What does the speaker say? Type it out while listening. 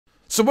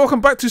So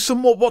welcome back to some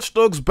more Watch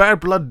Dogs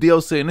Bad Blood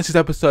DLC, and this is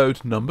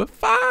episode number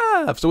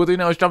 5. So what we'll do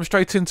now is jump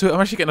straight into it.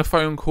 I'm actually getting a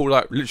phone call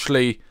like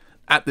literally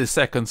at this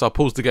second, so I'll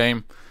pause the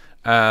game.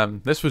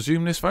 Let's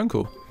resume this phone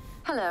call.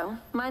 Hello,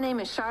 my name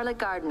is Charlotte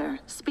Gardner,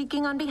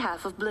 speaking on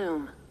behalf of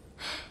Blume.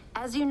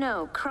 As you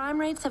know, crime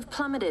rates have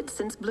plummeted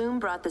since Blume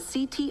brought the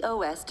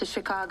CTOS to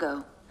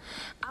Chicago.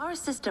 Our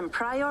system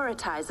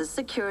prioritizes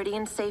security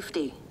and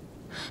safety.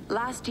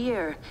 Last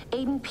year,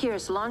 Aiden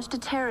Pearce launched a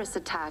terrorist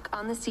attack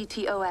on the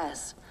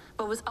CTOS,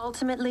 but was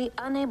ultimately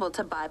unable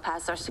to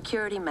bypass our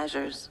security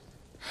measures.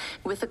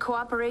 With the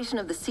cooperation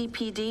of the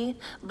CPD,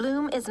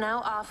 Blume is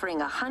now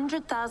offering a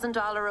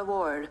 $100,000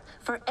 reward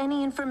for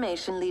any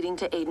information leading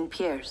to Aiden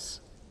Pearce.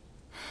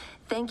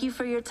 Thank you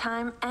for your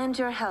time and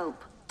your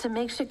help to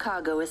make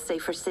Chicago a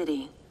safer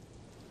city.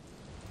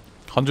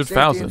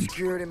 100,000.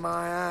 Security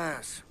my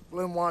ass.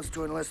 Blume wants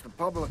to enlist the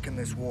public in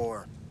this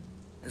war.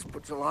 This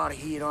puts a lot of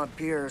heat on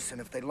Pearce,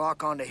 and if they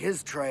lock onto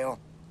his trail,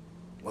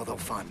 well, they'll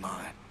find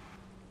mine.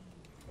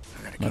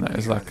 Man, that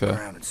is like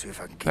a...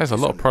 There's a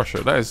lot of pressure.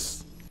 That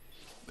is...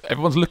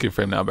 Everyone's looking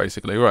for him now,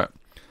 basically. Right.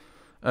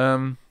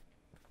 To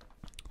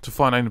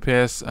find Aiden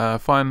Pearce,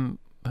 find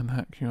and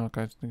hack QR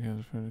guys.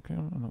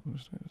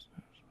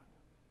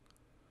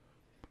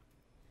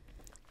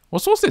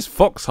 What's this?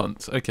 Fox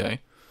Hunt.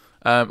 Okay.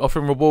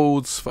 Offering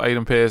rewards for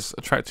Aiden Pearce,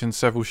 attracting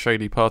several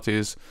shady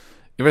parties,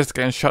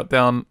 investigate and shut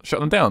them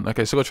down.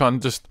 Okay, so we're trying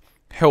to just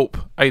help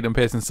Aiden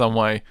Pearce in some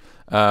way,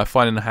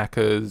 finding the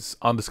hackers,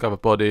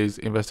 undiscovered bodies,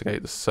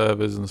 investigate the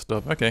servers and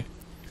stuff. Okay,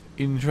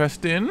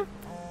 interesting.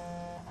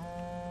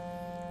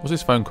 What's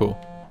this phone call?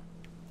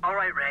 All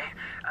right, Ray.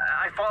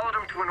 I followed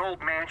him to an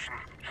old mansion.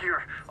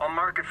 Here, I'll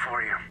mark it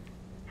for you.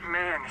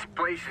 Man, this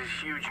place is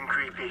huge and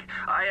creepy.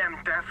 I am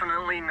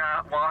definitely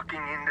not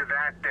walking into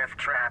that death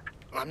trap.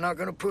 I'm not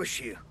gonna push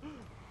you.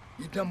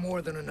 You've done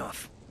more than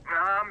enough.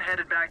 I'm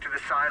headed back to the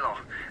silo.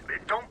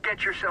 Don't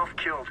get yourself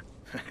killed.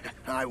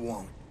 I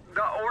won't.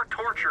 Or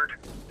tortured.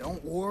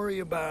 Don't worry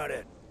about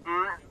it.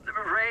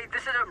 Ray,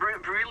 this is a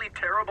really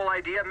terrible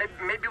idea.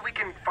 Maybe we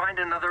can find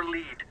another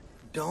lead.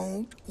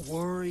 Don't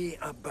worry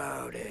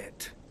about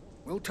it.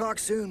 We'll talk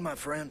soon, my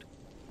friend.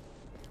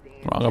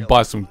 Right, I'm gonna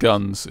buy some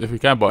guns if we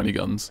can buy any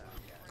guns.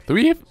 Do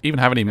we even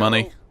have any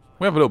money?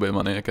 We have a little bit of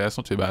money. Okay, that's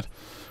not too bad.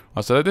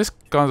 Right, so this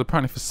guy's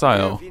apparently for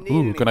sale.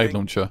 Ooh, grenade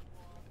launcher.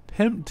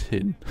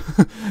 Tempting.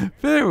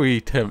 Very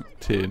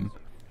tempting.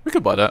 We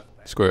could buy that.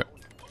 Screw it.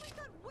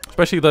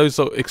 Especially those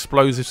sort of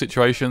explosive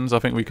situations, I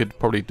think we could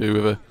probably do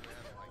with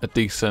a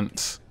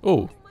decent...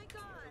 Oh.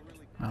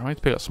 I need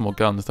to pick up some more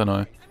guns, don't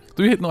I?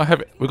 Do we not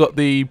have it? We've got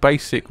the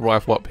basic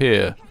rifle up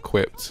here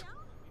equipped.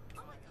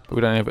 But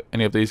we don't have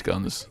any of these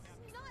guns.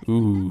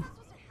 Ooh.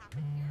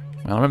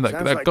 Man, I remember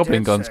that like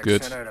goblin gun's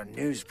good. Sent out a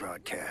news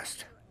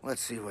broadcast.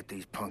 Let's see what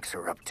these punks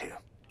are up to.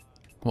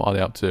 What are they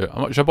up to?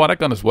 Should I buy that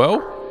gun as well?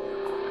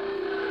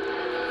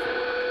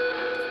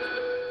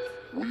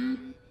 We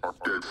are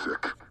dead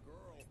sick.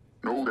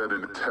 Know that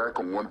an attack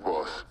on one of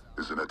us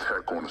is an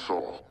attack on us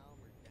all.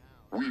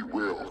 We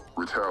will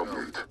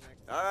retaliate.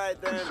 All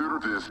right, then. Consider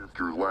this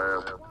your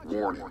last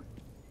warning.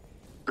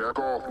 Back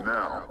off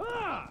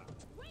now.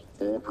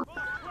 Or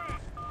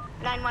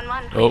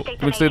 911. Oh,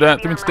 didn't mean to do that.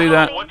 Didn't mean to do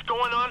that. What's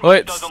going on?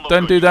 Wait,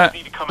 don't do that.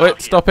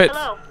 Wait, stop it.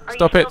 Hello. Are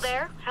Stop you it. still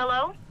there?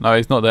 Hello? No,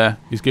 he's not there.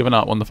 He's given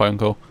up on the phone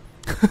call.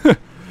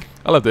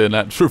 I love doing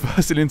that. Just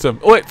reversing into him.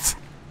 Wait!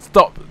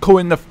 Stop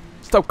calling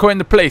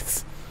the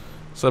police.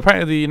 So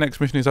apparently the next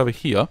mission is over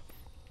here.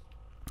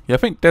 Yeah, I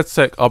think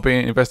DedSec are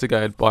being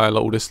investigated by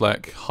all this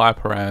like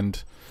hyper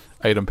and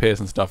Aiden Pearce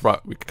and stuff. Right,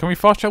 can we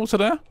fast travel to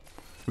there?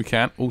 We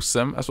can.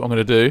 Awesome. That's what I'm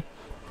going to do.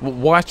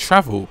 Why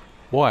travel?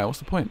 Why? What's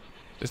the point?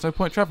 There's no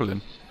point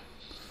travelling.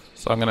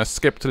 So I'm going to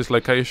skip to this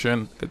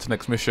location, get to the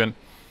next mission.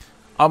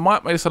 I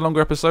might make this a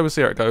longer episode. We'll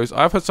see how it goes.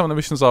 I've heard some of the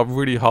missions are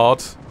really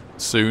hard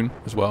soon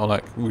as well.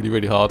 Like, really,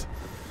 really hard.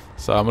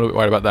 So I'm a little bit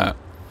worried about that.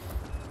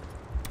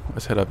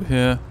 Let's head over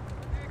here.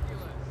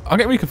 I'm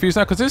getting really confused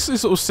now because this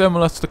is sort of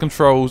similar to the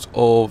controls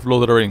of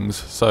Lord of the Rings.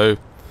 So,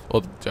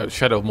 or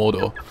Shadow of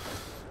Mordor.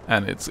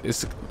 And it's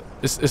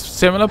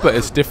similar, but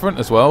it's different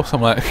as well. So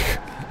I'm like,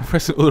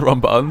 pressing all the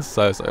wrong buttons.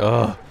 So it's like,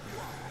 oh,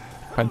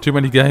 playing too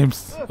many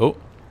games. Oh,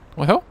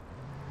 what the hell?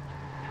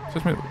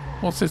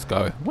 What's this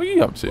guy? What are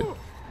you up to?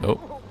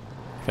 Oh,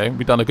 okay,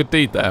 we've done a good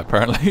deed there.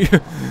 Apparently,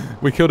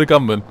 we killed a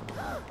gunman.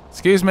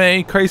 Excuse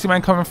me, crazy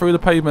man coming through the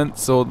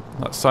pavements or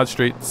like, side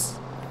streets.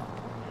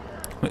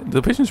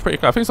 The vision's pretty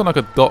cool. I think it's on like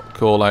a dock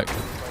or like,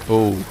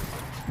 oh,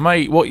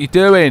 mate, what you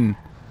doing?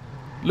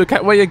 Look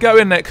at where you're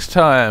going next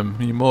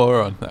time, you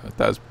moron.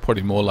 That's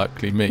probably more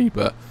likely me,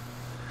 but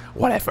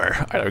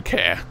whatever. I don't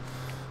care.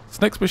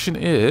 This next mission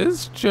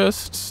is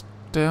just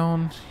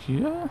down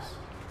here.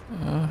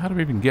 How do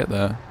we even get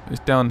there?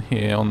 It's down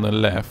here on the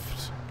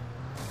left.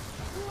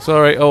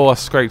 Sorry. Oh, I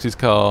scraped his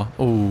car.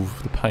 Oh,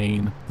 the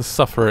pain, the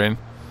suffering.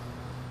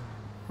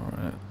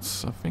 Alright,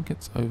 so I think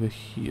it's over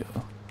here.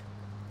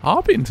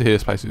 I've been to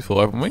this place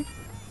before, haven't we?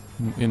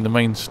 In the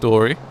main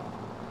story.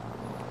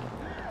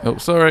 Oh,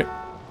 sorry.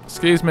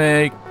 Excuse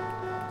me.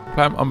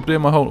 I'm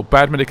doing my whole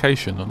bad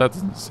medication. Oh, that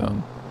doesn't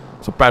sound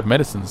Some bad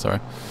medicine, sorry.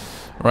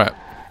 Right.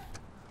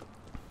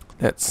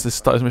 Let's just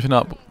start this mission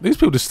up. These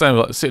people just stand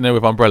like sitting there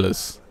with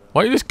umbrellas.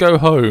 Why don't you just go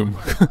home?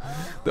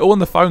 They're all on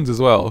the phones as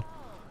well.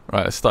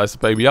 Right, let's start this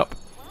baby up.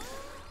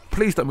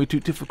 Please don't be too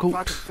difficult. If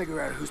I can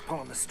figure out who's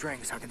pulling the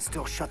strings, I can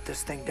still shut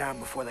this thing down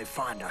before they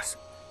find us.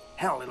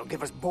 Hell, it'll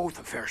give us both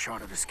a fair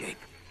shot at escape.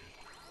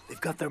 They've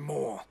got their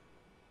mole,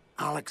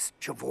 Alex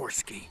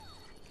Javorsky,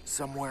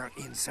 somewhere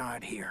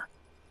inside here.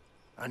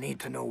 I need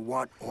to know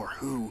what or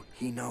who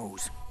he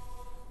knows.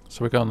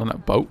 So we're going on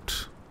that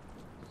boat.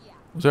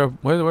 Was there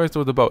where's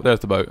the boat?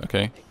 There's the boat.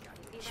 Okay,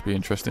 should be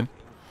interesting.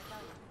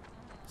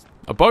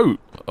 A boat?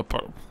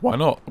 Why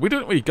not? We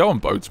didn't really go on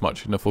boats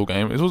much in the full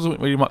game. It wasn't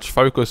really much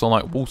focus on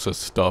like water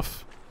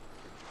stuff.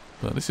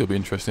 But this will be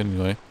interesting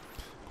anyway.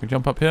 Can we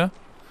jump up here?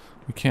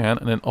 We can,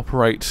 and then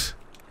operate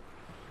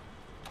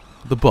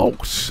the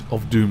bolt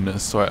of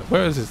doomness. Alright,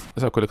 where is this?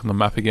 Let's have a quick look on the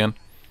map again.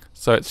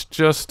 So it's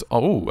just...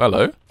 Oh,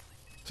 hello.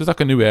 Is this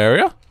like a new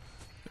area?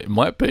 It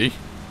might be.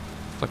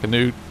 It's like a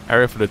new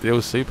area for the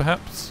DLC,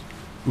 perhaps?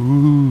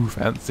 Ooh,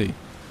 fancy.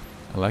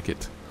 I like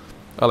it.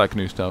 I like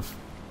new stuff.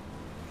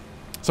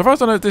 So far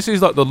as I know, this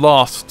is like the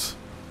last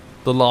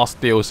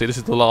DLC. This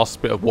is the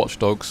last bit of Watch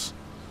Dogs.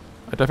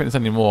 I don't think there's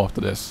any more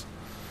after this.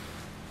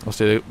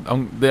 Obviously,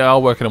 they are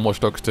working on Watch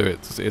Dogs 2.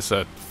 It's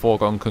a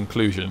foregone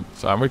conclusion.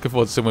 So I'm looking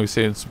forward to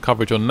seeing some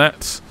coverage on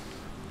that.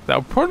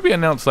 That'll probably be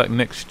announced like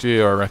next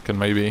year, I reckon,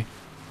 maybe.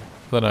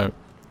 I don't know.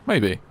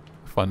 Maybe.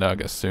 Find out, I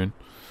guess, soon.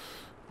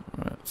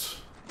 Alright.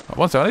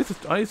 One second,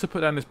 I need to put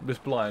down this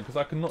blind because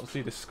I cannot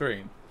see the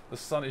screen. The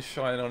sun is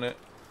shining on it.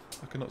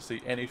 I cannot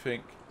see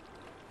anything.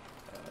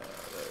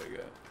 There we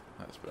go.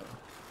 That's better.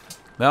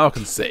 Now I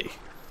can see.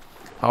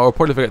 I will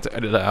probably forget to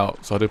edit that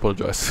out, so I do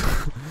apologise.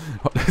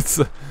 Let's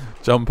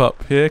jump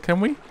up here, can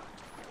we?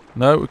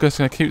 No, we're just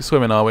going to keep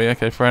swimming, are we?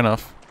 Okay, fair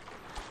enough.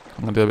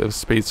 I'm going to do a bit of a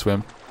speed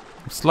swim.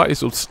 I'm slightly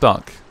sort of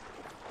stuck.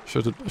 I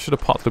should have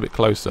parked a bit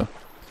closer.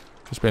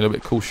 Just being a little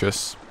bit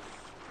cautious.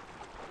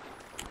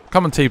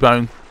 Come on,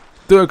 T-Bone.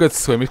 Do a good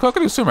swim. He's quite a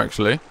good swimmer,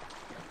 actually.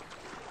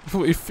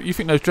 If you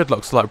think those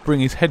dreadlocks like bring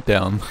his head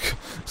down,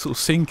 sort of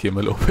sink him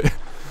a little bit.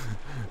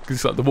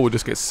 Because like the water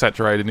just gets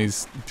saturated in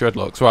his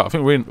dreadlocks. Right, I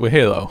think we're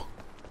here though.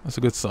 That's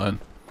a good sign.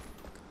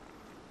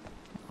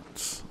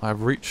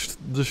 I've reached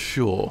the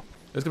shore.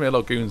 There's gonna be a lot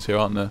of goons here,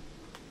 aren't there?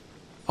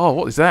 Oh,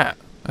 what is that?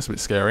 That's a bit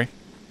scary.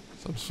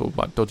 Some sort of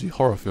like dodgy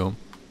horror film.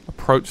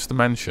 Approach the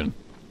mansion.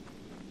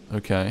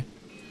 Okay.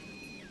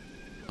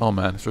 Oh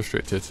man, it's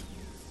restricted.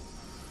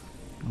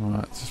 Alright,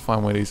 let's just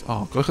find where these...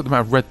 Oh, look at the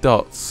amount of red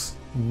dots.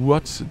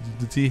 What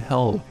the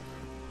hell?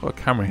 Got a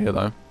camera here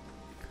though.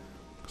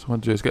 So what I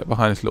want to do is get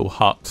behind this little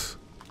hut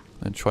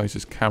and try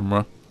this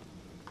camera.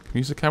 Can we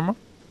use the camera?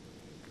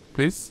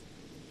 Please?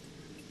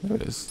 There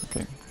it is.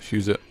 Okay, let's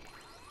use it.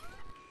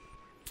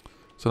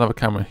 So another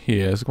camera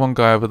here. There's one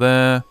guy over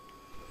there.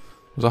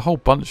 There's a whole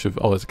bunch of...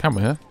 Oh, there's a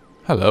camera here.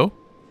 Hello.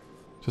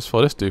 Just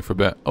follow this dude for a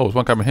bit. Oh, there's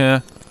one camera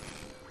here.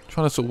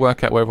 Trying to sort of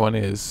work out where everyone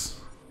is.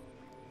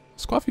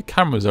 There's quite a few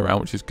cameras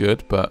around, which is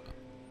good, but...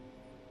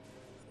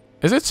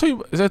 Is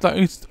there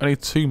like only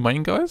two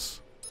main guys?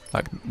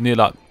 Like, near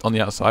like, on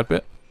the outside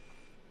bit?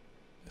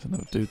 There's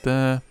another dude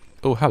there.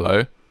 Oh,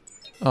 hello.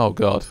 Oh,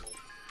 God.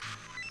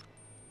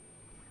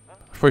 I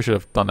probably should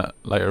have done that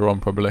later on,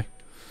 probably.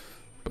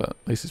 But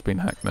at least it's been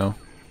hacked now.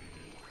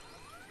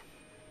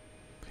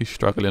 He's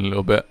struggling a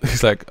little bit.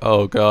 He's like,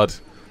 oh, God.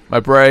 My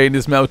brain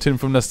is melting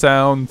from the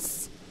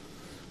sounds.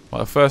 Well,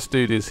 the first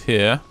dude is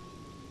here.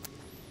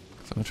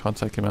 So I'm going to try and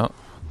take him out.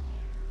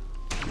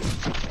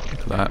 Look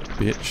at that,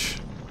 bitch.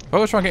 Have I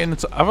got to try and get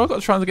in have I got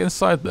to try and get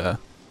inside there?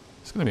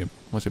 It's going to be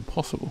almost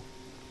impossible.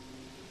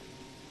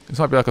 This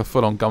might be like a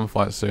full-on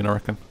gunfight soon, I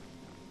reckon.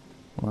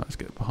 Alright, let's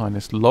get behind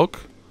this log.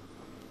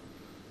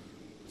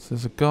 So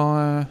there's a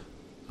guy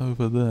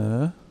over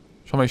there.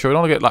 Try to make sure we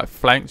don't want to get like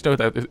flanked. You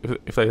know,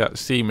 if they like,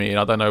 see me and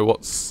I don't know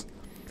what's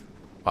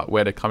like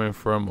where they're coming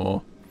from,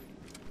 or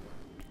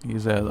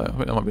he's there though. I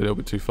think that might be a little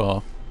bit too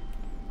far.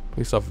 At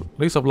least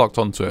I've locked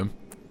onto him.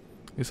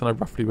 At least I know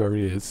roughly where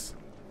he is.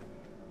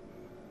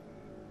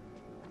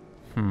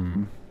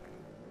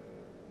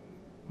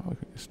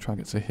 Let's try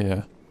and get to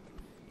here.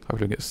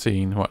 Hopefully I get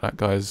seen. Right, that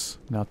guy's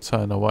now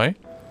turned away.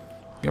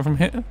 Get from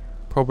here?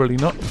 Probably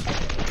not.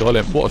 Got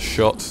him. What a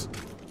shot.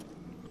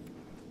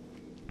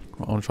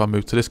 Right, I want to try and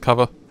move to this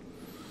cover.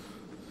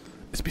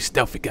 Let's be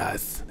stealthy,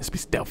 guys. Let's be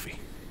stealthy.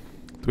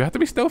 Do we have to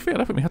be stealthy? I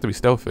don't think we have to be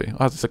stealthy.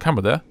 Oh, there's a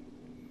camera there.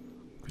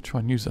 We could try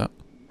and use that.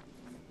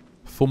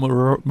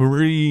 Former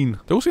Marine.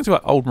 They all seem to be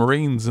like old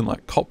Marines and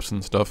like cops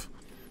and stuff.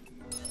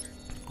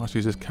 Let's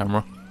use this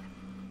camera.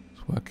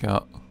 Let's work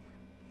out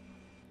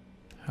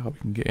how we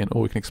can get in.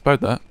 Oh, we can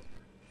explode that.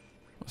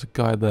 There's a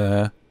guy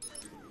there.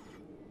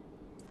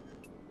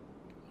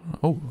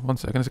 Oh, 1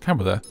 second. There's a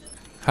camera there.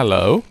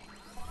 Hello.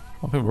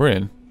 I think we're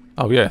in.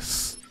 Oh,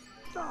 yes.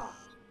 So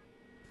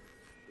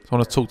I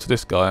want to talk to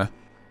this guy.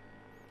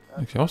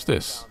 Okay, what's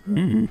this?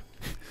 Ooh.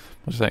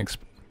 What's that?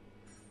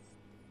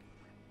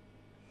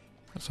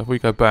 So if we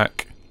go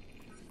back,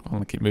 I'm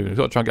going to keep moving. We've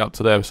got to try and get up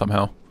to there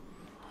somehow.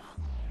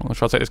 I'm going to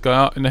try to take this guy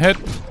out in the head.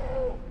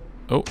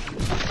 Oh,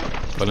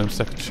 got him.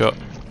 Second shot.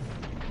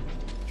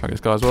 Try to get this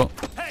guy as well.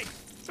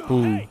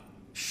 Ooh.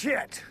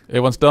 Shit!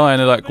 Everyone's dying.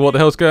 They're like, what the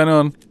hell's going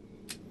on?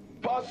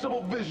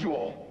 Possible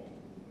visual.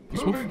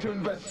 Moving to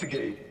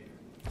investigate.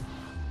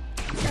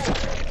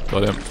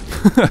 Got him.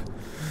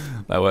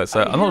 That works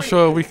out. I'm not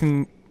sure we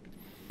can...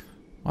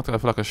 I have to go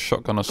for like a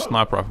shotgun or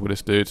sniper rifle with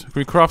this dude. Can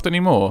we craft any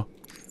more?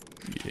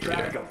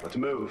 Yeah. Let's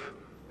move.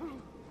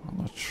 I'm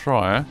gonna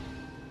try.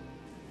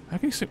 How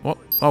can you see... What?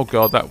 Oh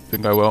god, that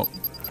didn't go well.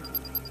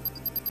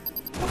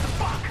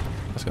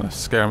 That's gonna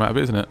scare him out a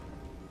bit, isn't it?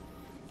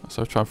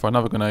 So try for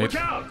another grenade.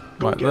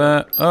 Right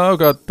there. Oh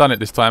god, done it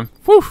this time.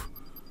 Whew!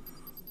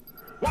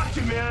 Watch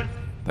him, man.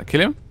 That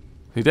kill him?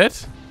 Is he dead?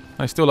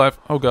 No, he's still alive.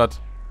 Oh god.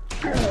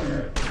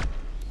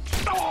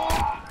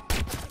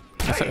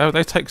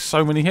 They take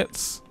so many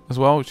hits as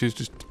well, which is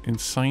just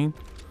insane.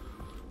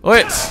 Oh,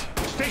 it's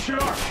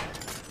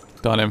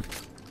done him.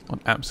 An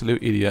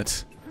absolute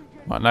idiot.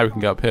 Right, now we can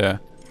go up here.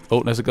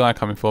 Oh, there's a guy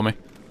coming for me.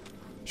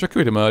 Should I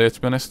kill him earlier,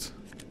 to be honest?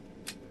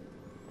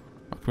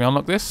 Can we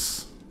unlock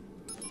this?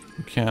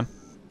 We can.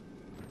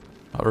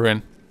 Oh, we're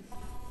in.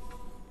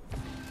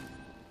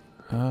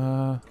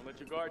 Oh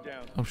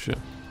shit.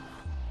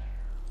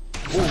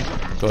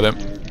 Got him.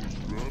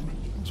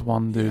 There's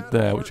one dude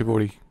there, which I've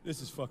already...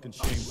 This is fucking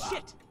shame.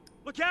 Shit!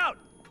 Look out!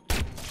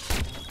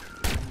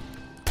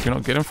 Can you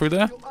not get him through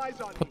there?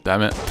 God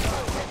damn it.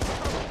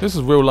 This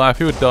is real life.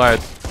 He would have died.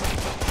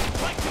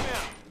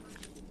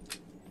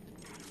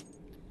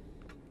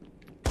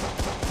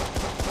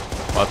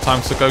 Well,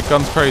 time to go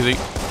guns crazy.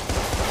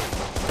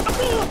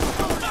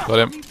 Got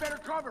him.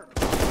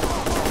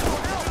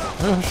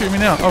 Oh, shoot me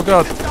now. Oh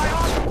god.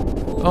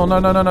 Oh no,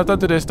 no, no, no. Don't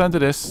do this. Don't do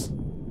this.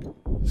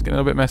 It's getting a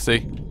little bit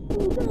messy.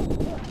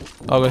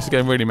 Oh, this is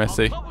getting really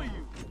messy.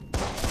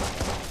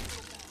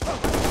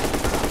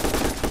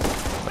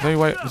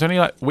 Anyway, is there any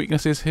like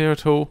weaknesses here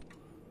at all?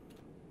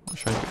 I'll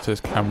show you to this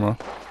camera.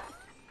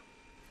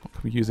 What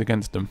can we use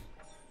against them?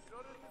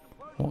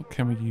 What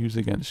can we use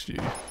against you?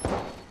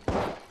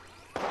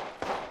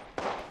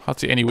 Can't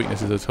see any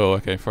weaknesses at all.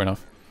 Okay, fair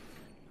enough.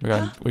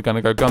 We're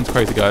gonna go guns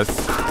crazy, guys.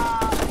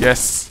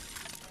 Yes.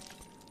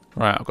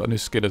 Right, I've got a new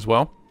skid as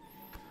well.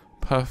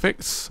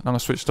 Perfect. I'm gonna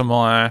switch to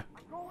my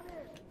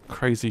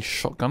crazy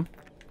shotgun.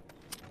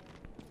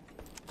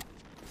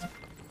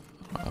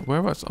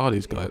 Whereabouts are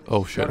these guys?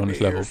 Oh shit, on this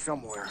level.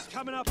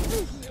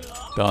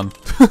 Done.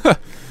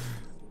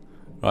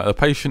 Right, the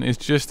patient is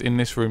just in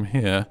this room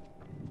here.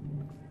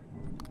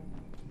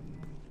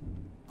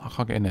 I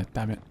can't get in there,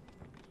 damn it.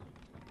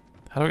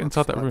 How do I get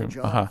inside that room?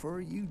 Aha.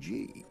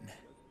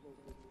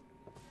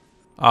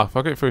 Ah, if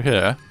I get through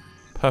here,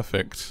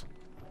 perfect.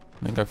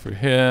 And then go through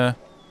here.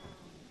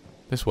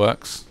 This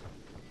works.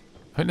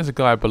 I think there's a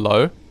guy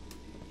below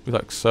who's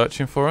like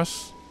searching for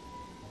us.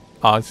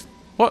 Ah,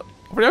 what?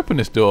 I've already opened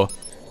this door.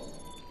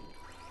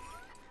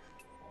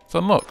 It's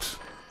unlocked.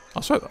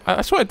 I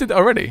swear I did it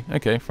already.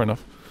 Okay, fair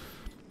enough.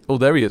 Oh,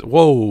 there he is.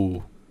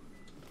 Whoa.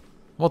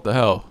 What the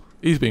hell?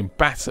 He's been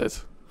battered.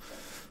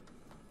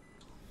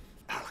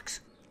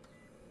 Alex.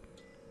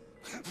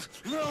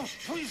 No,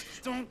 please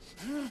don't.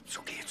 It's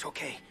okay, it's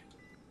okay.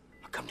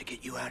 I'll come to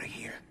get you out of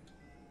here.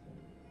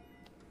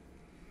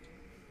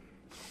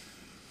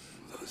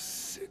 Those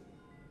sick...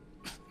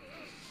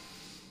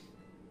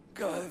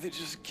 God, they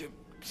just kept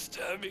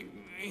stabbing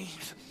me.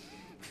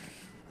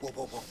 Whoa,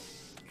 whoa, whoa.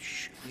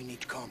 Shh, we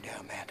need to calm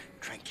down, man.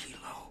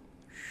 Tranquilo.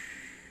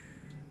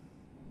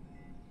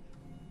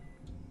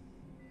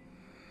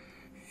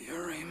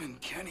 You're Raymond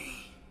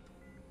Kenny.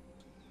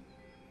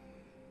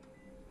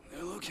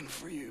 They're looking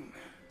for you.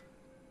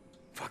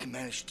 If I can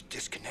manage to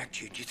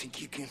disconnect you, do you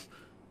think you can?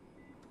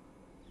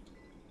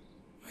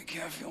 I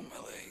can't feel my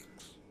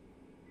legs.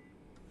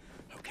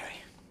 Okay.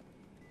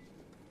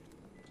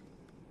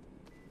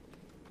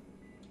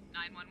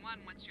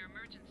 911, what's your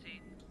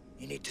emergency?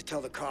 You need to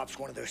tell the cops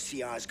one of their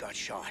CIs got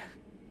shot.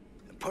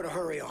 And put a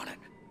hurry on it.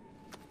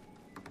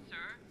 Sir?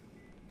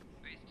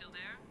 Are you still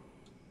there?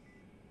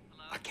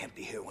 Hello? I can't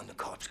be here when the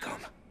cops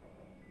come.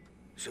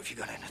 So if you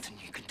got anything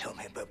you can tell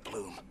me about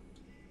Blume.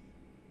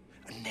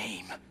 A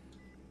name.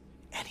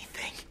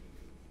 Anything.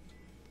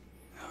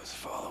 I was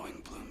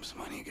following Blume's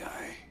money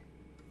guy.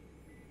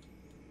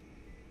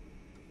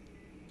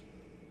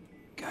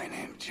 Guy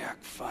named Jack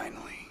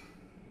Finally.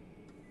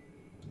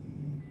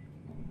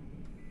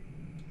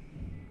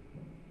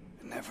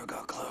 I never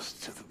got close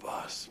to the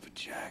boss, but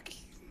Jack...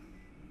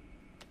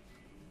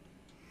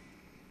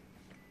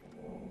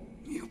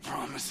 You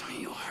promise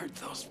me you'll hurt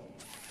those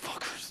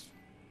fuckers.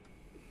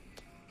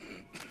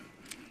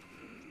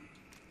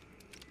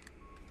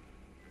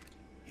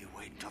 You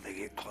wait until they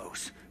get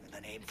close, and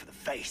then aim for the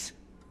face.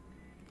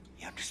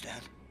 You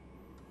understand?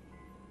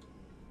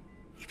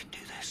 You can do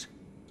this.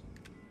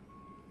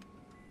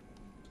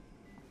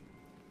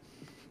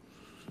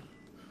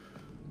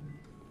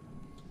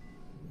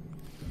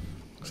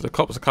 So the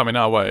cops are coming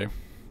our way.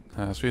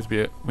 So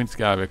we need to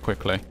get out of here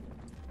quickly.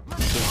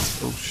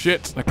 Oh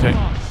shit! Okay,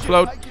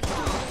 explode!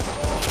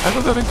 How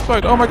does that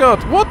explode? Oh my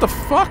god! What the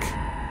fuck?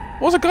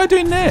 What's the guy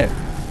doing there?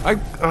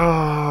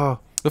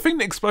 The thing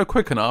didn't explode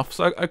quick enough,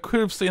 so I could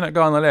have seen that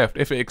guy on the left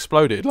if it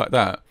exploded like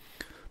that.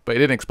 But it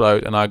didn't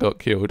explode, and I got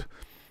killed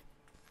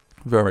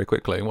very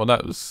quickly. Well,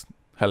 that was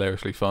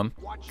hilariously fun.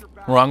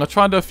 Right, I'm going to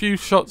try and do a few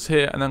shots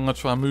here, and then I'm going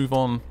to try and move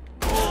on.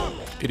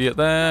 Idiot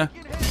there.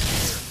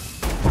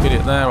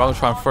 Idiot there. I'm going to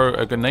try and throw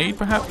a grenade,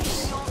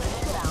 perhaps.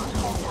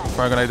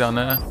 Throw a grenade down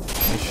there.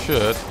 They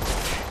should.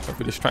 If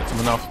we distract him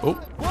enough. Oh,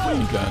 where are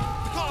you going?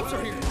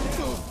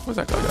 Where's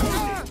that guy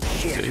going?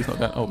 Shit, he's not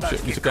going. Oh, shit.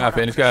 He needs to get out of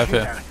here. He needs to get out of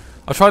here.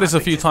 I've tried this a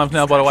few times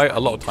now, by the way. A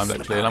lot of times,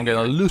 actually. And I'm getting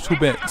a little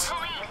bit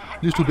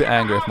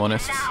angry, if I'm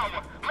honest.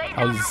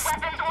 I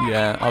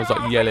was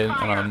like yelling,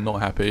 and I'm not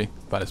happy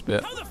about this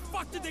bit. How the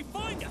fuck did they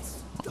find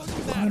us?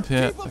 Behind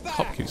here. The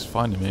cop keeps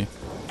finding me.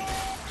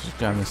 Just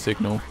jamming the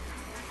signal.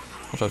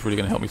 Which that's really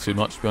going to help me too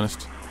much, to be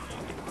honest.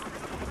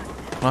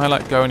 Can I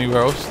like go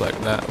anywhere else like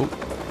that? Oh.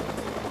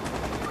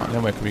 Right,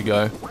 then where can we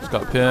go? Let's go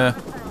up here.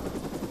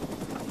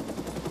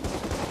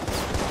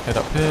 Head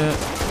up here.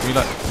 Can we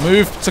like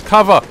move to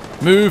cover?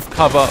 Move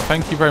cover.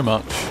 Thank you very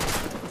much.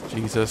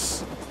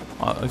 Jesus.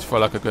 Let's throw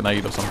like a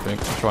grenade or something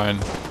to try and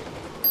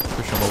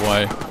push him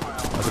away.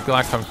 There's a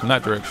guy coming from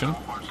that direction.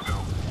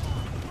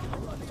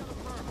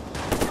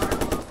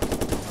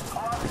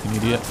 Freaking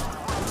idiot.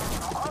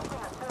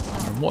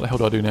 What the hell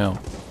do I do now?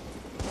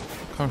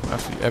 Coming from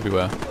absolutely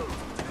everywhere.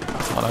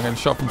 Right, I'm getting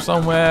shot from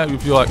somewhere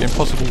with your like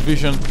impossible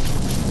vision.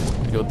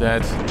 You're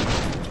dead.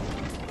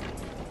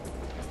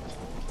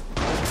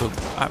 There's an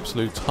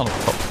absolute ton of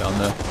cops down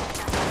there.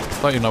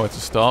 Don't even know where to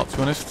start, to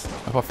be honest.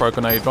 If I throw a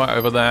grenade right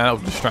over there, that'll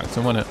distract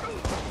them, won't it?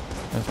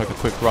 Let's make a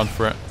quick run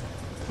for it.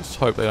 Just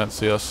hope they don't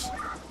see us.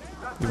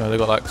 Even though they've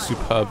got like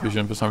superb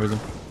vision for some reason.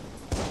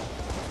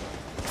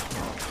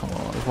 Come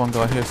on, there's one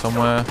guy here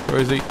somewhere. Where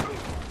is he?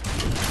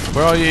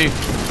 Where are you?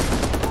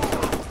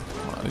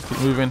 Right, let's keep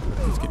moving.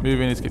 Let's keep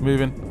moving. Let's keep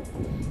moving.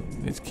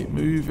 Let's keep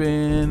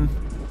moving.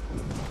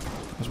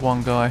 There's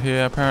one guy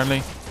here apparently.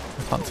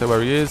 I can't tell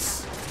where he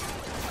is.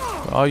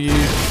 Where are you?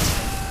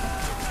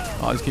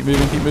 Oh, just keep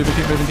moving, keep moving,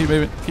 keep moving, keep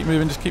moving, keep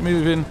moving, just keep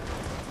moving.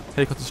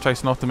 Helicopter's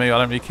chasing after me, I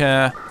don't really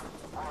care.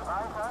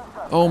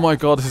 Oh my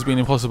god, this has been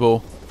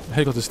impossible. The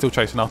helicopter's still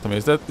chasing after me.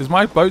 Is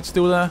my boat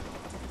still there?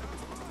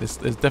 There's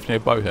definitely a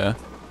boat here.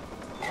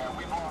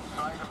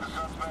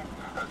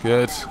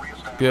 Good,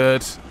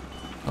 good.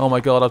 Oh my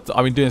god,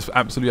 I've been doing this for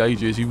absolutely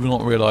ages, you will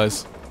not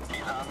realise.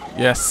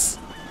 Yes.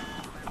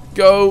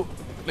 Go!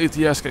 Leave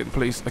the escape the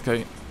police.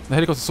 Okay. The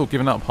helicopter's sort of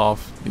given up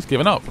half. He's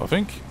given up, I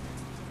think.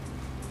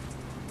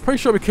 Pretty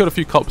sure we killed a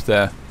few cops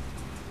there.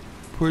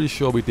 Pretty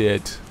sure we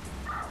did.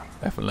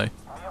 Definitely.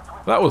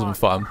 That wasn't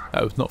fun.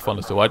 That was not fun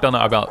at all. I've done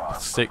that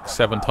about 6,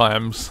 7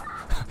 times.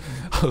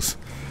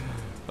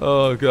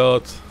 Oh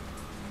god.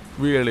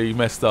 Really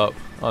messed up.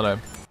 I know.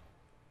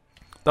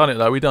 Done it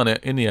though. We done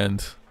it in the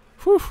end.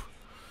 Whew.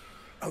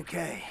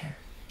 Okay,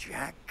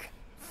 Jack.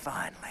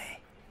 Finally.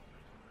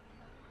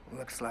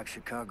 Looks like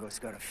Chicago's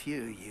got a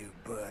few of you,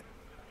 but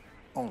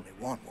only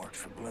one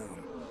works for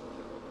Blume.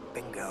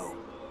 Bingo.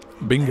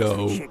 Bingo.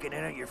 Thanks for checking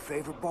in at your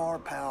favorite bar,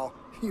 pal.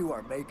 You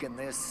are making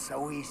this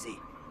so easy.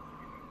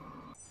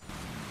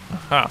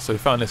 Aha, so we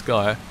found this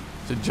guy.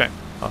 So Jack,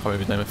 I can't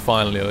remember his name.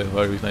 Finally, or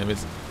whatever his name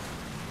is.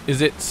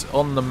 Is it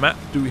on the map?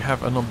 Do we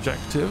have an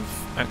objective?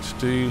 Act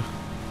to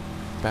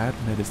bad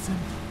medicine.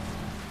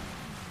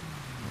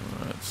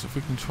 Alright, so if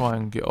we can try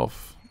and get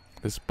off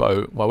this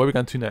boat. Well, where are we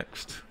going to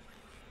next?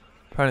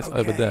 Apparently it's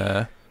over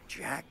there.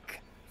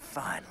 Jack,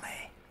 finally.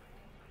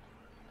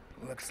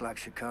 Looks like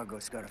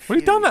Chicago's got a few.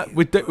 We've done that.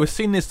 We've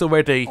seen this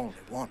already.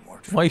 Why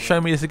are you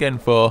showing me this again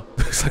for?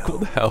 It's like, what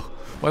the hell?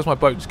 Where's my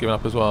boat just giving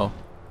up as well?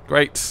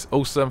 Great.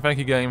 Awesome. Thank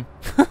you, game.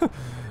 Right,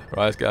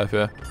 let's get out of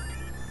here.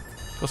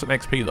 Got some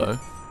XP, though.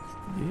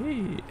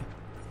 Yeah.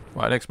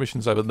 Right, next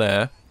mission's over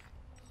there.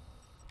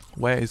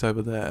 Where is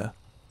over there?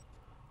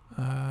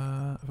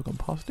 Have I gone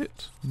past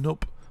it?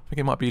 Nope. I think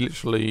it might be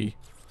literally...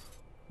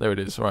 There it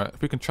is. Right,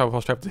 if we can travel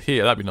fast travel to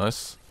here, that'd be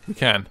nice. We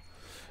can.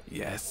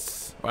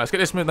 Yes. Right, let's get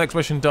this next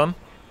mission done.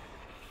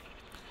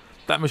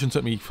 That mission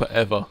took me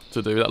forever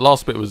to do. That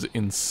last bit was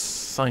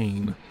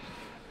insane.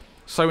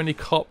 So many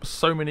cops,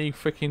 so many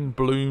freaking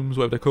Blooms,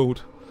 whatever they're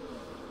called.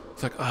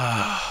 It's like,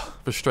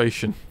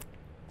 frustration.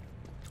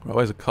 Right,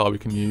 where's a car we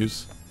can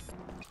use?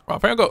 Right, I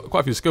think I've got quite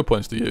a few skill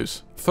points to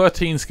use.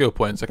 13 skill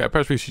points. Okay,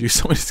 perhaps we should use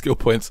so many skill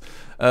points.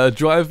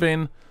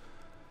 Driving.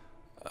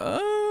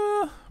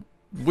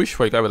 Which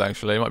way to go with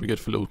actually? It might be good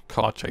for little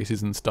car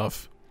chases and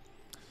stuff.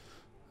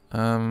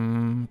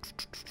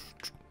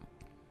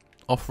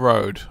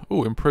 Off-road.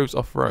 Oh, improves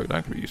off-road.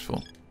 That could be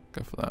useful.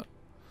 Go for that.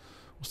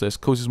 What's this?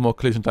 Causes more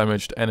collision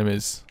damage to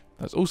enemies.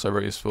 That's also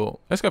very useful.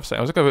 Let's go for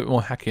sales. Let's go a bit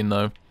more hacking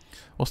though.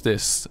 What's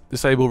this?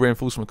 Disable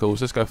reinforcement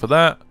calls. Let's go for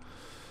that.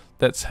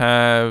 Let's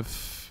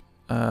have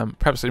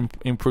perhaps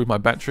improve my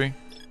battery.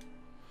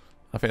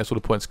 I think that's all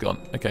the points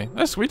gone. Okay,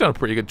 we've done a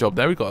pretty good job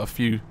there. We've got a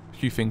few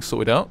things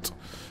sorted out.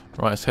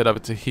 Right, let's head over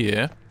to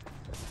here.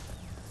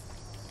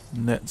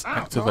 Let's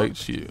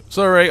activate you.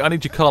 Sorry, I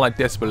need your car like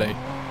desperately.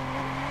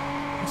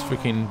 These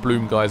freaking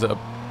Blume guys at a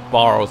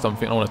bar or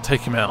something. I want to take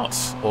him out,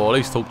 or at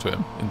least talk to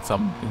him in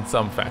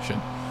some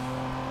fashion.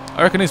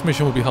 I reckon this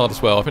mission will be hard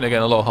as well. I think they're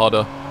getting a lot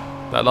harder.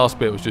 That last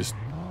bit was just,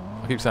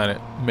 I keep saying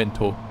it,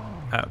 mental.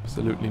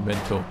 Absolutely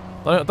mental.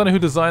 I don't know who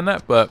designed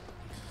that, but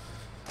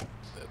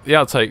the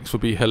outtakes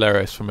would be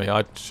hilarious for me.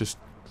 I just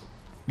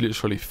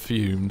literally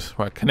fumed.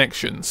 Right,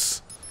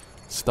 connections.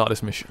 Start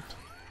this mission.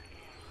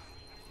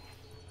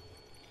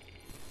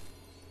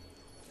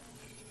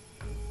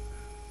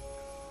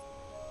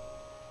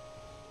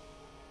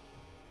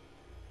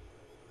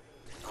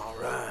 All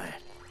right.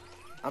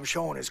 I'm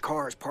showing his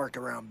car is parked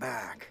around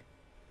back.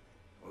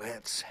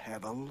 Let's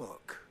have a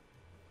look.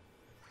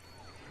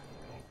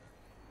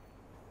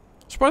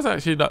 Surprised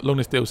actually that long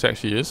this DLC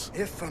actually is.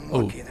 If I'm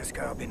lucky, this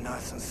guy'll be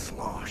nice and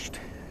sloshed.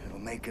 It'll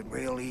make it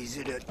real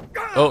easy to...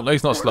 Oh, no,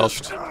 he's not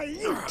sloshed.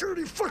 You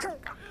dirty fucker!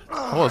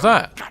 What was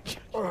that? Is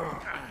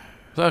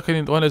that like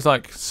one of those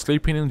like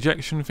sleeping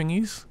injection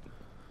thingies?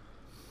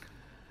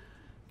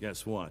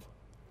 Guess what?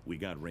 We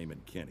got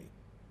Raymond Kenny.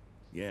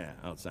 Yeah,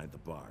 outside the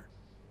bar.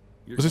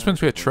 Was this meant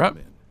to be a trap?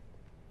 Was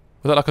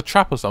that like a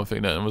trap or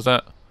something then? Was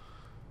that...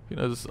 You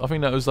know, I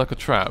think that was like a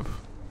trap.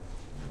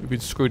 We've been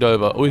screwed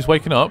over. Oh, he's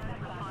waking up.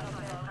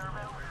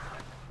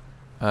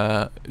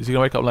 Is he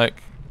gonna wake up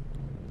like...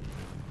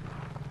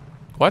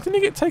 Why didn't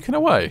he get taken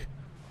away?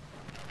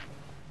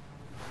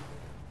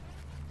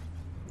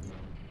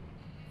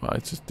 Right,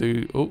 let's just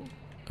do... Oh,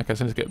 okay,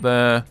 so let's get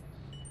there.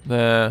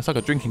 There. It's like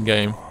a drinking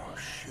game. Oh,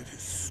 shit,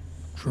 it's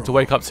To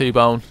wake up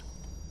T-Bone.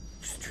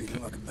 It's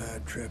treating like a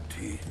bad trip,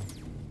 T.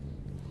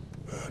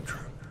 Bad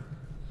trip.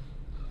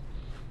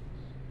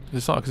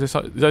 Is this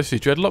like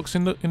dreadlocks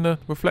in the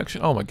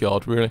reflection? Oh my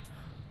god, really?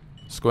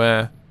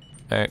 Square,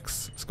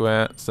 X,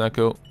 square,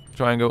 circle,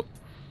 triangle,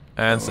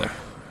 and circle.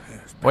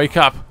 Wake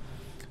up!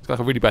 It's got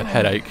like a really bad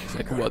headache. It's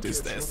like, what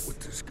is this? With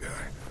this guy.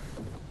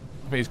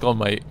 I think he's gone,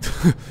 mate.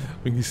 I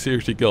think he's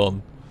seriously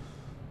gone.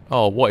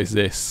 Oh, what is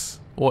this?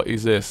 What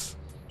is this?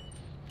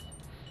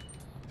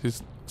 This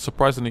is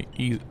surprisingly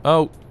easy.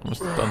 Oh, I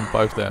must have done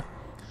both there.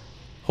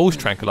 Horse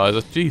tranquilizer,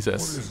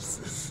 Jesus. What is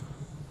this?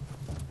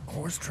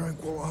 Horse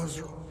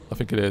tranquilizer? I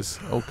think it is.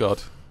 Oh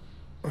god.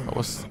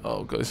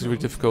 Oh god, this is really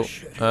difficult.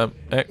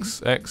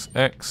 X, X,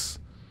 X.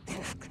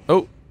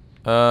 Oh,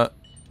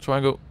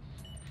 triangle.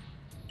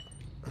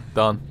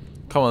 Done.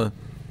 Come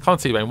on,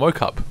 T-Bone,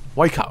 wake up,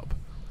 wake up.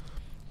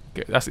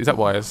 Okay, is that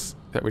wise? Is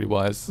that really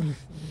wise?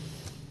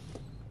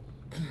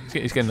 He's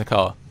getting in the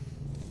car.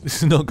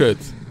 This is not good.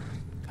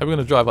 How are we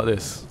gonna drive like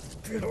this?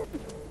 Get up.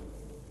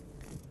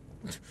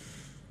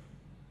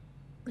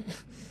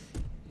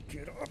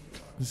 Get up.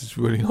 This is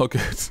really not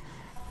good.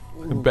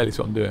 I can barely see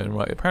what I'm doing.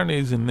 Right, apparently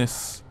he's in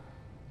this.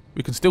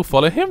 We can still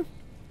follow him?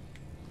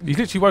 He's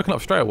literally woken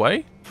up straight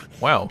away?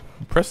 Wow,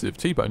 impressive.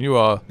 T-Bone, you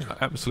are an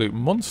absolute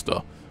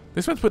monster.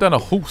 This meant to put down a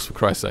horse, for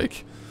Christ's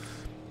sake.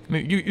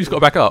 You just got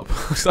to back up.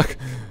 It's like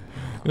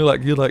you're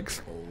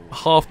like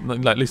half,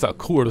 like at least like a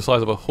quarter the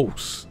size of a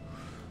horse.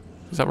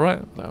 Is that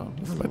right? No,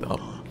 let's make that up.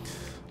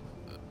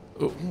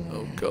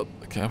 Oh god.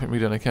 Okay, I think we're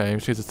doing okay. We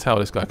just need to tell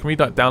this guy. Can we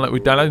download? We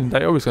downloading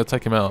data, or we're just gonna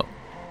take him out?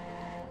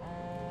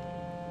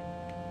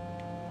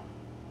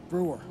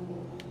 Brewer,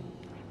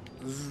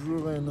 this is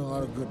really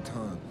not a good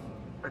time.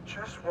 I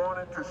just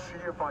wanted to see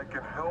if I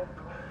can help.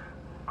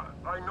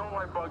 I know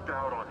I bugged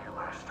out on you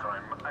last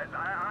time.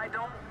 I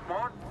don't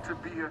want to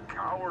be a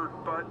coward,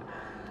 but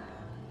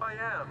I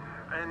am,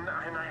 and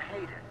I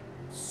hate it.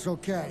 It's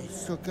okay,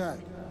 it's okay.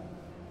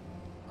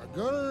 I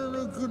got it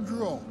under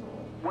control.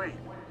 Wait,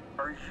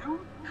 are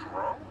you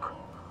drunk?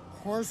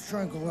 Horse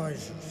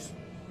tranquilizers.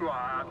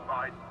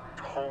 I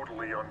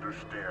totally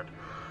understand.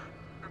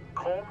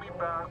 Call me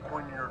back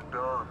when you're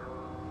done.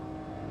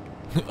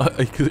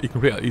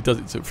 He does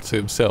it to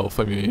himself.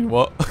 I mean,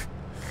 what?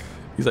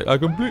 He's like, I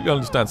completely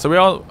understand. So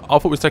I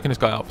thought we were taking this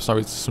guy out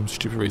for some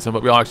stupid reason,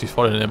 but we are actually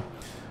following him.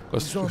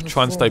 Let's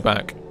try and stay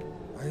back.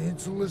 I need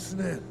to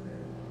listen in.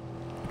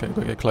 Okay, we've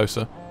got to get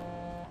closer.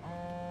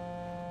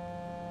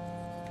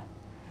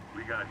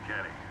 We got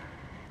Kenny.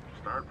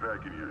 Start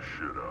packing your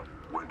shit up.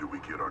 When do we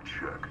get our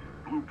check?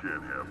 Blume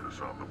can't have this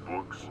on the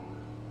books.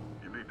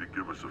 You need to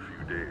give us a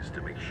few days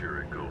to make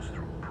sure it goes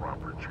through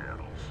proper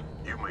channels.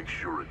 You make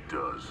sure it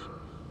does.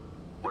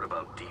 What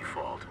about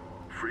default?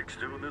 Freaks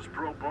doing this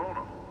pro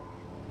bono.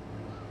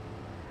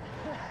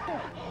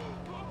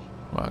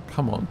 Right,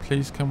 come on,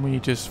 please. Can we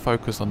just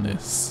focus on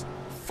this?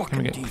 Can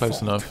we get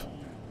close enough?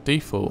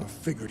 Default. I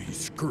figured he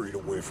scurried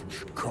away from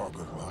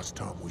Chicago last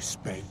time we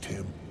spanked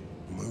him.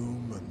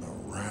 Blume and the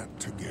rat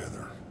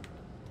together.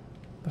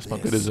 That's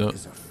not good, is it?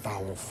 This is a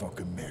foul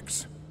fucking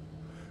mix.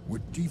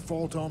 With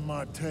default on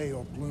my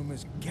tail, Blume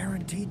is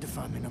Guaranteed to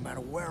find me no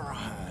matter where I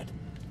hide.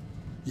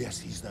 yes,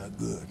 he's that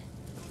good.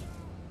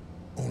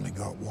 Only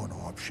got one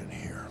option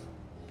here.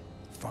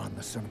 Find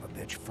the son of a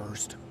bitch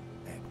first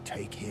and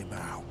take him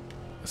out.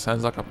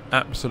 Sounds like an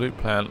absolute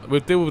plan.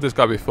 We've dealt with this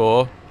guy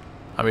before,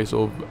 and we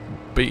sort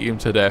of beat him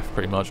to death,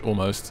 pretty much,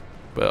 almost.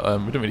 But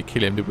we didn't really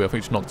kill him, did we? I think we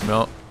just knocked him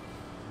out.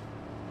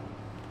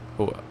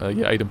 Oh,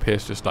 yeah, Aiden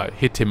Pearce just like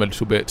hit him a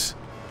little bit,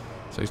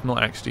 so he's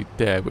not actually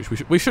dead. Which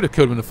we should have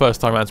killed him the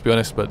first time around, to be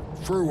honest. But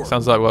Brewer,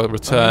 sounds like we'll I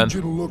return. need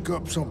you to look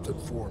up something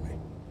for me.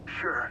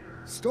 Sure.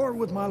 Start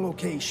with my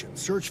location.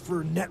 Search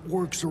for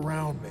networks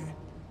around me.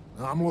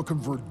 I'm looking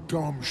for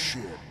dumb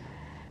shit.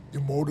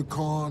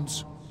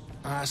 Emoticons,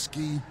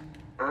 ASCII.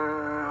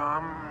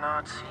 I'm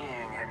not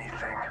seeing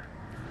anything.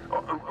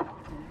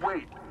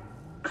 Wait.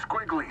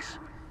 Squigglies.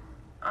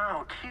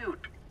 Oh,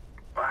 cute.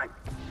 I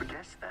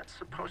guess that's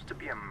supposed to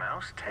be a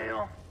mouse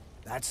tail?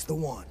 That's the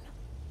one.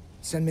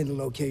 Send me the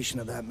location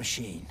of that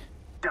machine.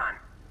 Done.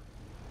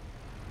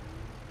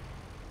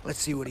 Let's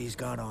see what he's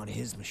got on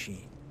his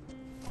machine.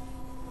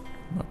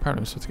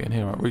 Apparently I'm supposed to get in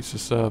here. Right, reach the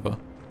server.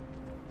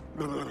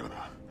 Oh,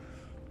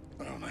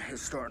 my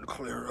head's starting to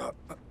clear up.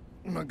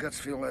 My guts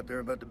feel like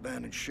they're about to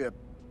abandon ship.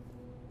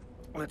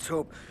 Let's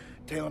hope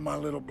tailing my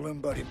little Blume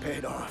buddy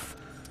paid off.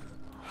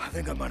 I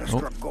think I might have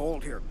struck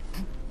gold here.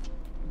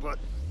 But,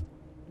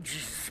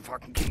 Jesus, if I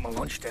can keep my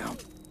lunch down.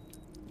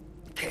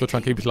 Still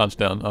trying to keep his lunch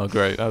down. Oh,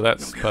 great. Oh,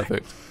 that's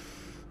perfect.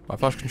 Right,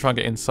 if I can try and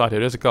get inside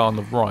here. There's a guy on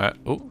the right.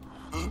 Oh.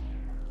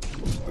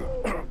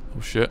 Oh,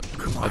 shit.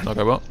 That did not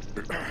go well.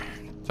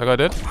 Is that guy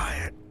dead?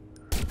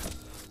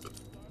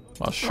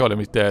 I shot him.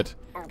 He's dead.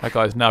 That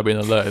guy's now being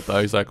alerted, though.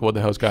 He's like, what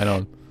the hell's going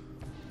on?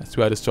 That's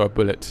where I just saw a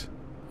bullet.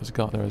 There's a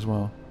guy there as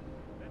well.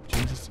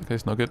 Jesus. Okay,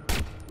 it's not good.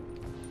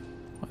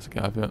 Let's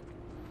get out of it.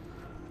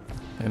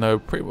 You know,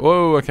 pretty...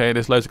 Whoa, okay.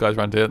 There's loads of guys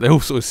around here. They all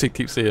sort of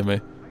keep seeing me.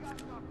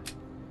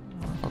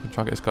 I can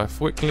try and get this guy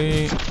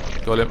quickly.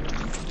 Got him.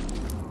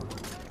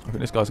 I think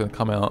this guy's going to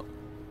come out.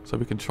 So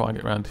we can try and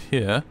get around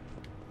here.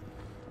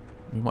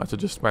 We might have to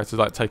just wait to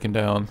like take him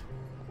down.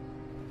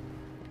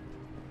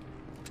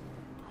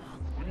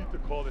 We need to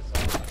call this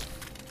out.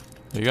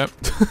 There you go.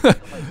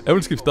 Everyone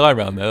just keeps dying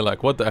around there.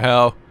 Like, what the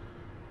hell?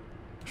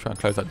 Try and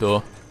close that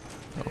door.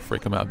 That'll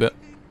freak him out a bit.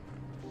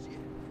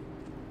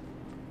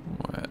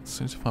 Right, as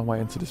soon as I find my way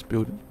into this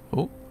building.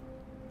 Oh,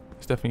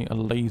 it's definitely a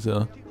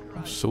laser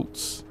of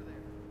sorts.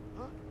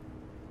 Right,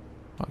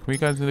 can we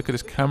go and look at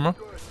this camera?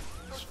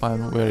 Let's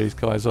find where these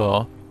guys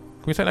are.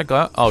 Can we take that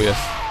guy out? Oh, yes.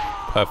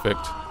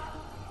 Perfect.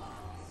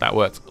 That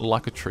worked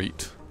like a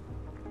treat.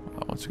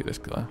 I want to get this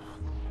guy.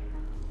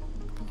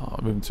 Oh,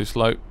 I'm moving too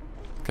slow.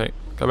 Okay,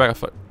 go back a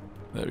foot.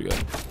 There we go.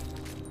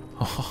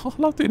 Oh,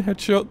 I love doing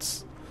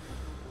headshots.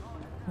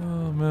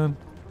 Oh, man.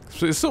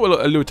 So it's sort of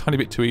a little tiny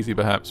bit too easy,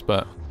 perhaps,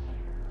 but...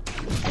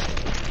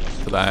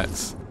 Look at that.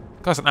 This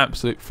guy's an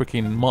absolute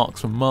freaking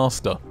marksman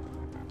master.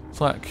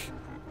 It's like...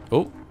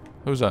 Oh,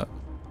 who's that?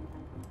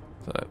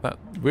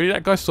 Really,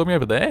 that guy saw me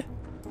over there?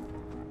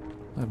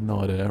 I have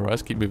no idea. Right,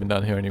 let's keep moving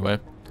down here anyway.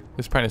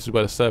 This apparently is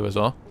where the servers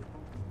are.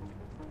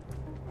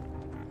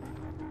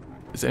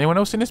 Is anyone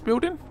else in this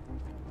building?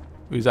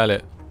 Or is that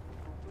it?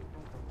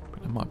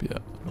 That might be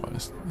it.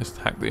 Right, let's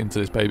hack into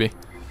this baby.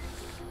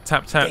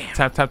 Tap, tap, Damn.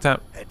 tap, tap,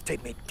 tap. It'd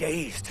take me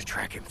days to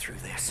track him through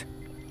this.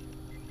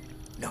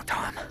 No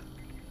time.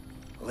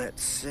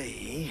 Let's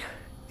see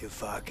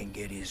if I can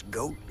get his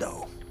goat,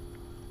 though.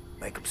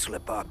 Make him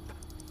slip up.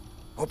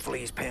 Hopefully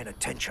he's paying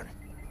attention.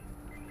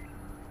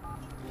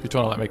 You're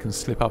trying to like make him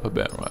slip up a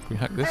bit, right? Can we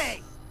hack this?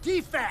 Hey,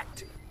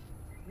 Defect!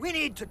 We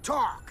need to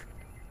talk.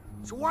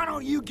 So why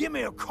don't you give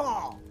me a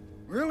call?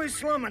 Really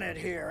slumming it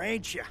here,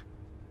 ain't you?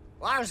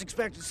 Well, I was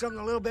expecting something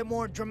a little bit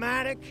more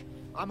dramatic.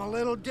 I'm a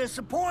little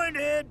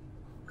disappointed.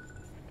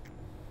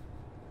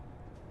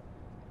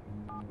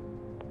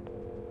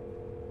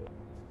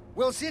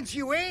 Well, since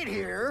you ain't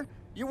here,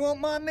 you won't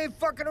mind me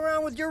fucking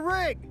around with your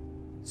rig.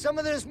 Some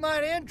of this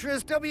might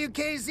interest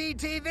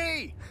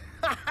WKZ-TV.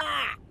 Ha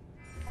ha!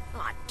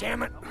 Aw,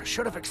 damn it. I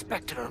should have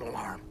expected an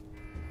alarm.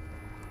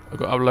 I've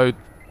got to upload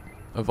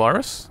a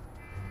virus?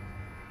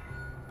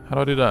 How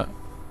do I do that?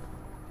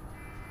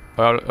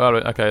 Oh,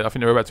 okay, I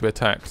think they're about to be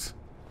attacked.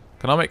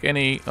 Can I make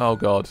any... Oh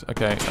god,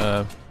 okay.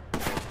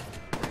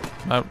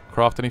 No,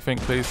 craft anything,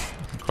 please.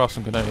 Craft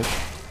some grenades.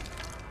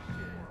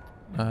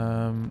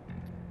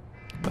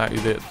 That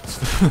is it.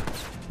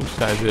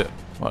 That is it.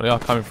 Right, they are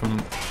coming from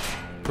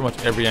pretty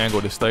much every angle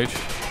at this stage.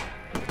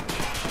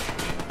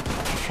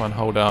 Let's try and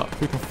hold out.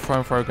 If we can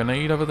throw a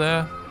grenade over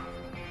there,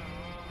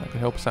 that could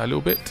help us out a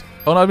little bit.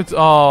 Oh no, I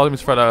didn't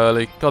throw that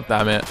early. God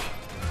damn it.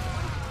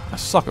 I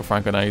suck at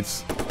throwing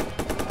grenades. Right,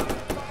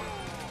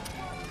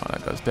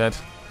 that guy's dead.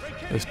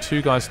 There's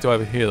two guys still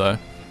over here though.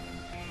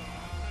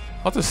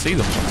 I'll just see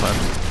them sometimes.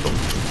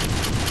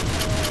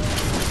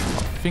 I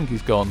think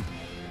he's gone.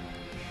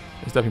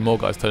 There's definitely more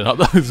guys turning up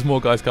though. There's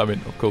more guys coming,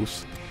 of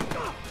course.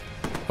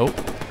 Oh.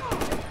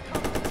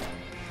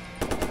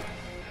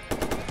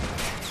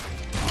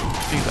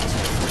 Jesus.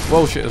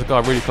 Whoa, shit, there's a guy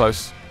really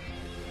close.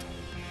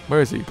 Where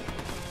is he?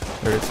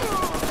 There he is.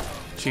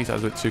 Jeez, that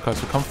was a bit too close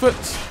for comfort.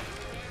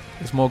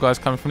 There's more guys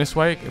coming from this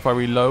way. If I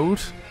reload.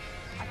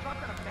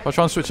 If I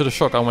try and switch to the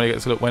shotgun when I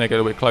get a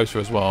little bit closer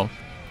as well.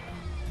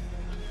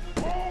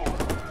 Oh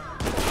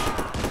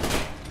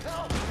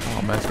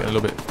man, it's getting a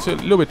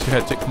little bit too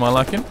hectic for my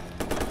liking.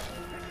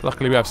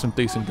 Luckily we have some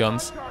decent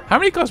guns. How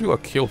many guys have we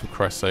got to kill for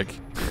Christ's sake?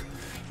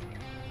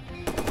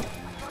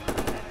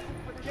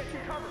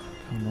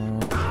 Come on.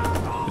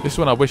 This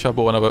one I wish I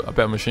bought a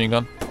better machine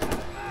gun.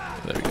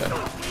 There we go.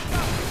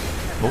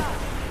 Oh.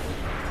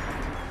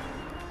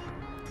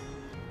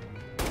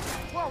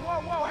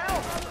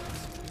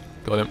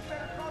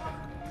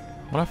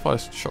 I wonder if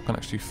this shotgun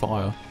actually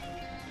fire.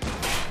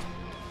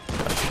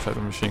 Okay, let's take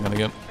the machine gun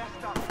again.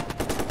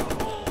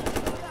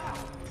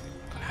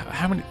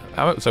 How many?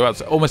 So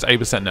that's almost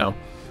 8% now.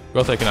 We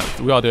are taking out.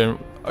 We are doing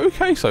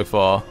okay so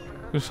far.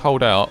 Just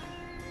hold out.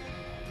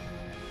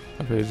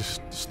 Hopefully,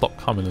 just stop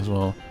coming as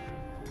well.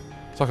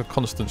 It's like a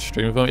constant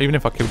stream of them. Even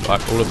if I kill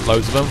like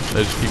loads of them,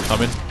 they just keep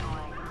coming.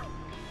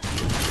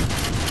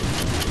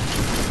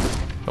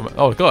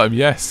 Oh, got him!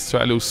 Yes, so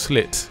that little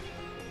slit.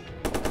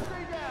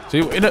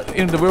 So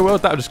in the real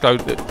world, that would just go.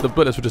 The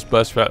bullets would just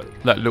burst through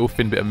that little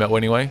thin bit of metal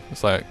anyway.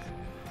 It's like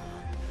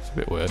it's a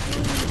bit weird.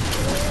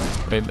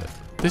 I mean,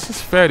 this is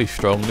fairly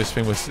strong. This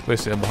thing we're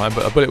sitting behind,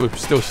 but a bullet would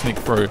still sneak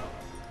through.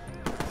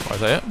 Right, is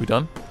that it? We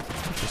done?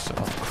 Just,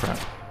 oh crap!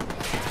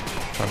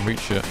 Try and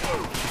reach it.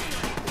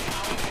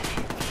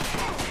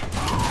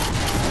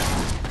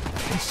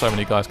 There's so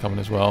many guys coming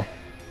as well.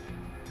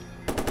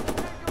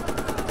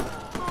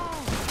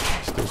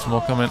 Still some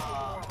more coming.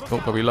 Oh,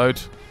 got to reload.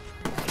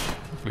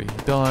 Hopefully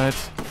he died.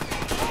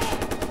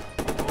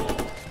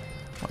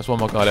 There's one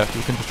more guy left.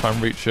 We can just try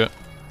and reach it.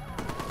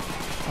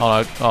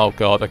 Oh no! Oh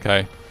god!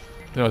 Okay.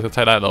 Didn't know it was gonna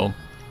take that long.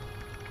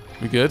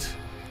 We good?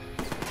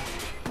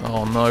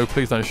 Oh no!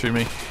 Please don't shoot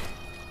me.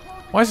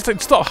 Why is it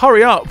taking? Stop!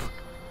 Hurry up!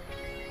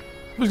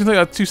 It was gonna take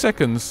like 2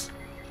 seconds.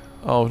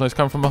 Oh no! It's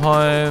coming from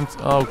behind.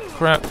 Oh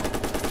crap!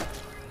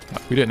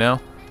 Right, we do it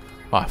now.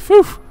 Ah,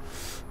 phew!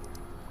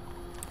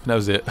 That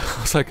was it.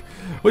 I was like,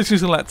 well,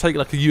 he's gonna like take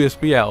like a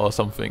USB out or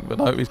something, but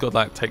no, he's got to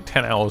like take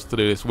 10 hours to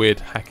do this weird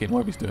hacking.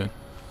 Whatever he's doing.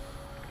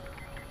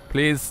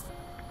 Please.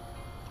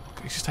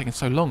 He's just taking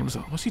so long.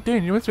 What's he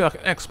doing? You're meant to be like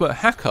an expert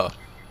hacker.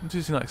 I'm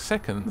just in like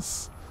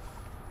seconds.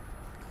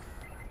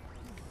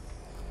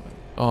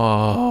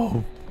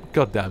 Oh,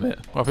 god damn it!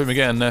 I think we're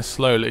getting there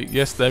slowly.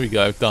 Yes, there we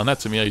go. Done. That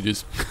took me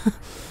ages.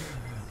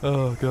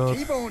 Oh god.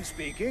 T-Bone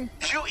speaking.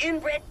 You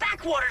inbred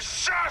backwater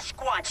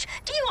Sasquatch!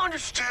 Do you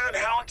understand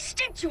how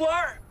extinct you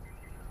are?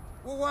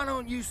 Well, why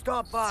don't you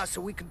stop by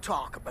so we can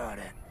talk about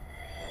it?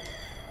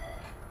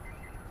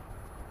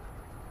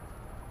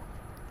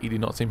 He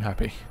did not seem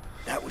happy.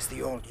 That was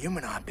the old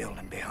humanoid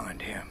building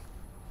behind him.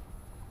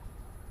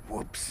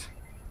 Whoops.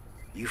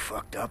 You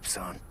fucked up,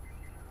 son.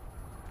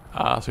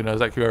 Ah, so he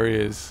knows exactly where he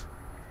is.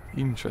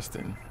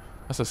 Interesting.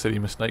 That's a silly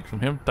mistake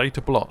from him.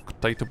 Data blocked.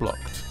 Data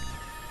blocked.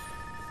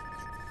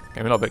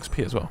 Gave me a lot of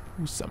XP as well.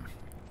 Awesome.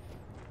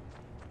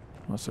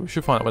 Well, so we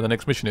should find out where the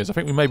next mission is. I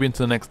think we may be into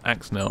the next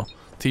axe now.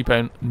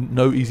 T-Bone,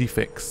 no easy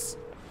fix.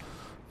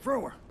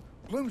 Brewer,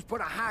 Blume's put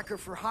a hacker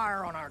for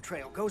hire on our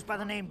trail. Goes by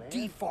the name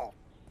Default.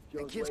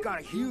 That kid's got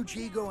a huge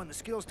ego and the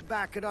skills to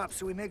back it up,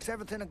 so he makes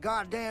everything a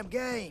goddamn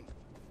game.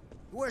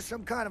 He wears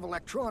some kind of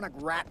electronic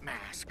rat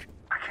mask.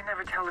 I can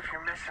never tell if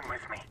you're messing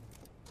with me.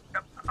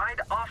 I'd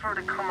offer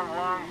to come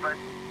along, but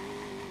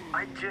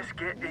I'd just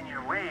get in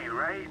your way,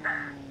 right?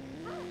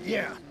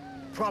 Yeah,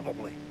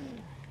 probably.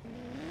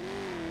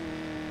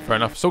 Fair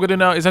enough. So what we're going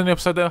to do now is end the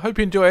episode there. Hope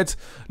you enjoyed.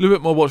 A little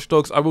bit more Watch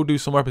Dogs. I will do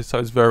some more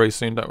episodes very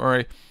soon, don't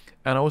worry.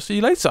 And I will see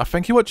you later.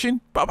 Thank you for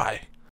watching. Bye-bye.